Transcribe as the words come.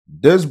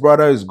This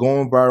brother is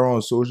going viral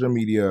on social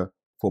media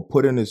for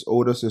putting his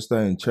older sister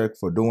in check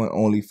for doing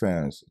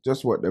OnlyFans.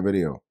 Just watch the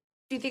video.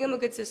 Do you think I'm a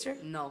good sister?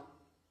 No.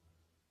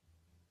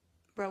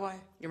 Bro, why?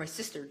 You're my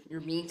sister.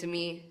 You're mean to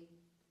me.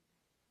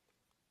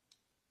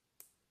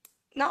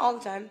 Not all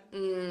the time.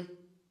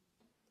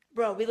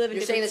 Bro, we live in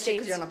You're saying different this shit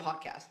states. because you're on a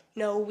podcast.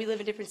 No, we live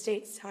in different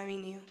states. That's how I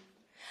mean to you.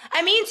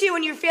 I mean to you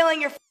when you're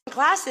failing your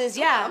classes,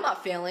 yeah. I'm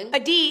not failing. A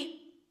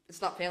D.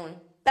 It's not failing.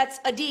 That's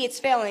a D,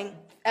 it's failing.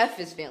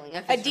 F is failing.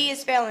 A D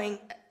is failing.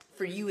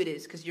 For you it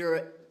is, because you're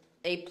an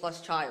A+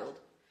 child.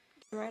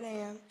 Right, I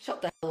am.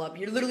 Shut the hell up.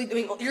 You're literally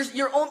doing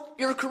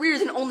your career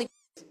is in only.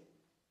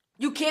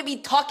 You can't be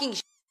talking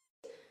shit.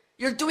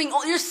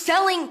 You're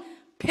selling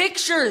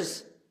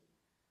pictures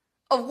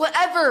of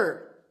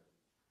whatever.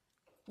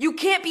 You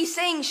can't be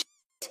saying shit.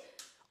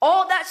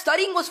 All that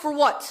studying was for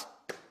what?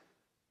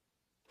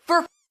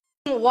 For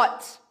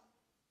what?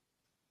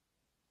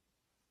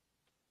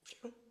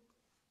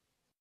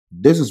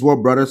 This is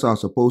what brothers are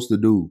supposed to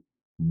do.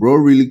 Bro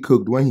really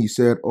cooked when he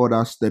said all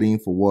that studying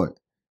for what?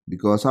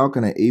 Because how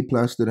can an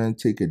A+ student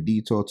take a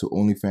detour to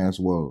OnlyFans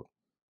world?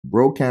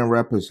 Bro can't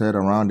wrap his head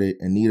around it,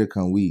 and neither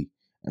can we.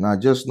 And I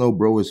just know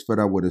bro is fed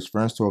up with his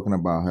friends talking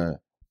about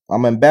her.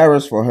 I'm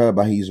embarrassed for her,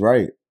 but he's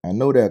right. I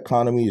know the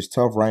economy is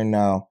tough right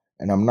now,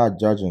 and I'm not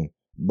judging.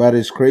 But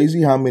it's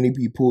crazy how many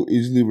people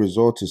easily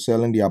resort to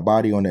selling their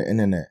body on the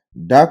internet.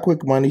 That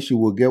quick money she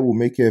will get will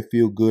make her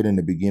feel good in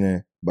the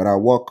beginning, but at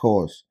what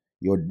cost?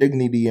 Your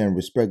dignity and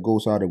respect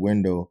goes out the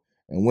window,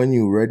 and when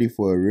you're ready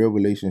for a real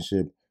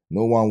relationship,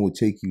 no one will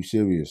take you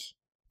serious.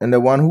 And the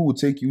one who will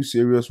take you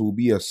serious will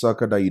be a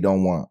sucker that you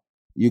don't want.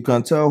 You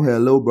can tell her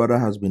little brother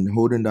has been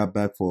holding that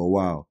back for a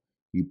while.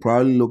 He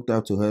probably looked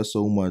up to her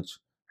so much,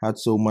 had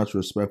so much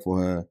respect for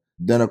her.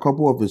 Then a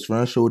couple of his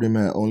friends showed him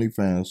her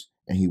OnlyFans,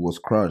 and he was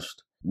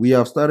crushed. We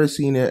have started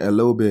seeing it a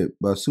little bit,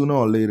 but sooner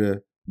or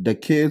later, the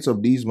kids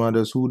of these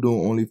mothers who do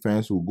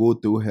OnlyFans will go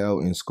through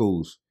hell in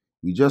schools.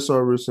 We just saw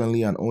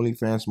recently an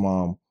OnlyFans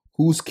mom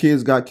whose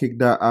kids got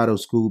kicked out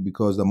of school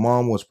because the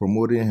mom was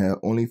promoting her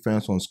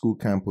OnlyFans on school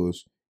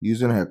campus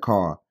using her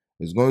car.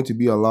 There's going to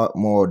be a lot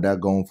more of that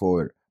going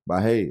forward.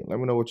 But hey, let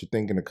me know what you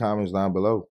think in the comments down below.